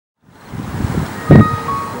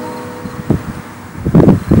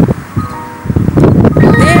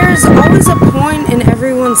point in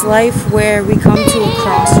everyone's life where we come to a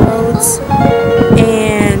crossroads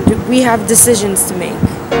and we have decisions to make.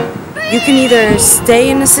 You can either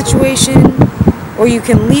stay in a situation or you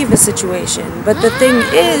can leave a situation. But the thing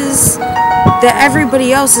is that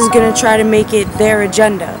everybody else is going to try to make it their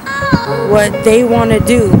agenda, what they want to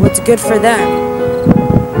do, what's good for them.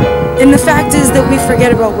 And the fact is that we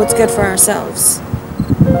forget about what's good for ourselves.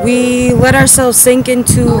 We let ourselves sink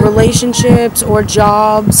into relationships or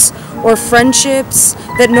jobs or friendships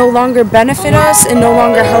that no longer benefit us and no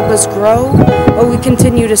longer help us grow, but we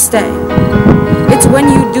continue to stay. It's when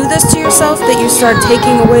you do this to yourself that you start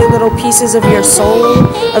taking away little pieces of your soul,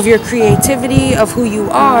 of your creativity, of who you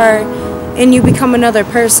are, and you become another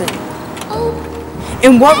person.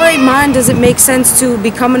 In what right mind does it make sense to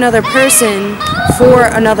become another person for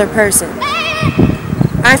another person?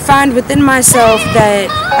 I find within myself that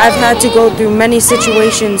I've had to go through many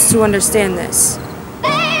situations to understand this.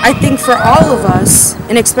 I think for all of us,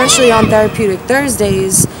 and especially on Therapeutic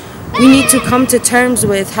Thursdays, we need to come to terms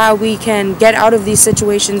with how we can get out of these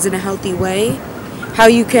situations in a healthy way, how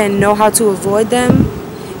you can know how to avoid them,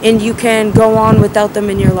 and you can go on without them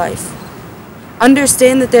in your life.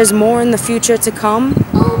 Understand that there's more in the future to come,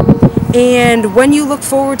 and when you look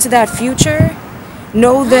forward to that future,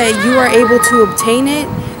 know that you are able to obtain it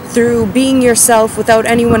through being yourself without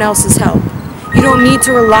anyone else's help. You don't need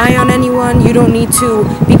to rely on anyone, you don't need to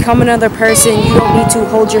become another person, you don't need to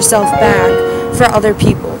hold yourself back for other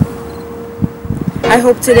people. I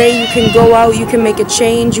hope today you can go out, you can make a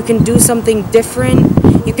change, you can do something different,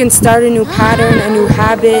 you can start a new pattern, a new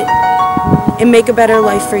habit, and make a better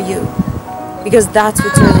life for you. Because that's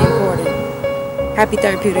what's really important. Happy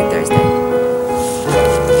Therapeutic Thursday.